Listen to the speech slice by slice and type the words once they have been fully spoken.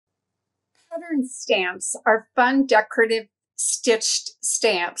Pattern stamps are fun, decorative, stitched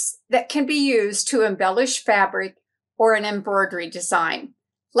stamps that can be used to embellish fabric or an embroidery design.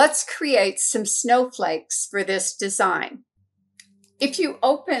 Let's create some snowflakes for this design. If you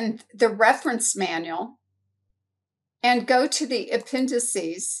open the reference manual and go to the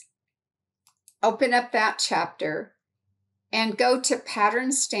appendices, open up that chapter and go to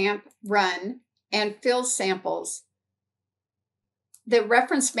Pattern Stamp Run and Fill Samples. The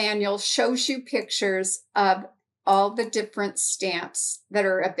reference manual shows you pictures of all the different stamps that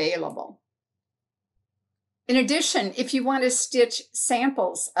are available. In addition, if you want to stitch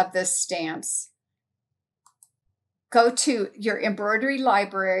samples of the stamps, go to your embroidery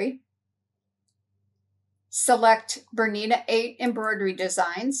library, select BERNINA 8 embroidery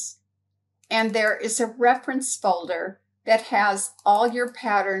designs, and there is a reference folder that has all your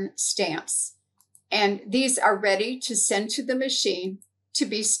pattern stamps. And these are ready to send to the machine to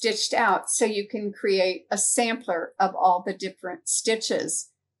be stitched out so you can create a sampler of all the different stitches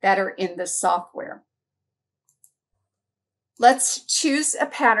that are in the software. Let's choose a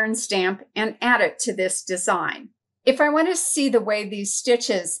pattern stamp and add it to this design. If I want to see the way these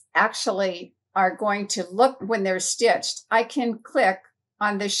stitches actually are going to look when they're stitched, I can click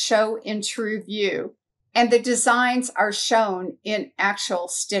on the Show in True View, and the designs are shown in actual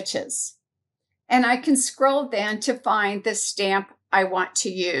stitches. And I can scroll then to find the stamp I want to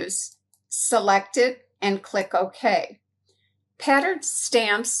use, select it, and click OK. Pattern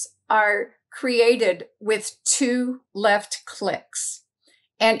stamps are created with 2 left clicks.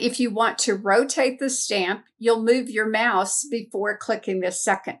 And if you want to rotate the stamp, you'll move your mouse before clicking the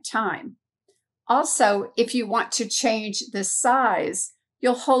second time. Also, if you want to change the size,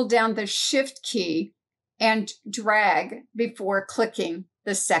 you'll hold down the Shift key and drag before clicking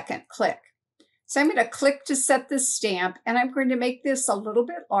the second click. So I'm going to click to set the stamp, and I'm going to make this a little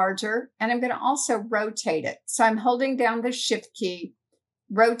bit larger, and I'm going to also rotate it. So I'm holding down the Shift key,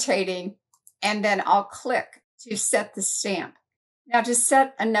 rotating, and then I'll click to set the stamp. Now to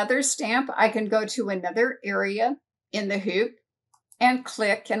set another stamp, I can go to another area in the hoop and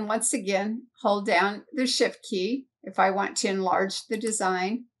click, and once again, hold down the Shift key if I want to enlarge the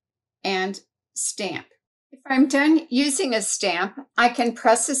design, and stamp. If I'm done using a stamp, I can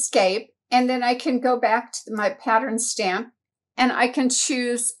press Escape, and then I can go back to my pattern stamp and I can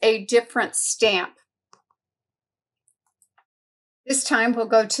choose a different stamp. This time we'll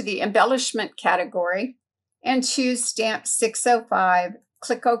go to the embellishment category and choose stamp 605,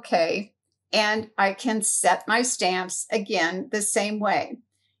 click OK, and I can set my stamps again the same way.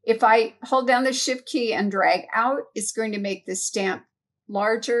 If I hold down the Shift key and drag out, it's going to make the stamp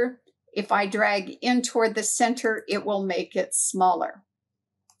larger. If I drag in toward the center, it will make it smaller.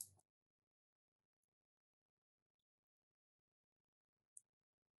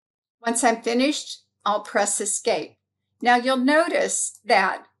 Once I'm finished, I'll press Escape. Now you'll notice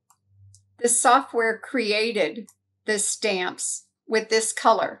that the software created the stamps with this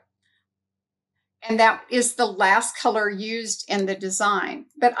color. And that is the last color used in the design.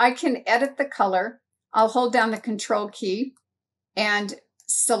 But I can edit the color. I'll hold down the Control key and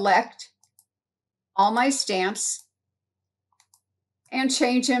select all my stamps and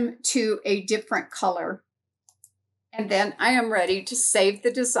change them to a different color. And then I am ready to save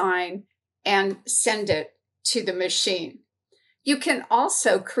the design and send it to the machine. You can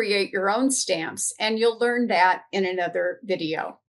also create your own stamps, and you'll learn that in another video.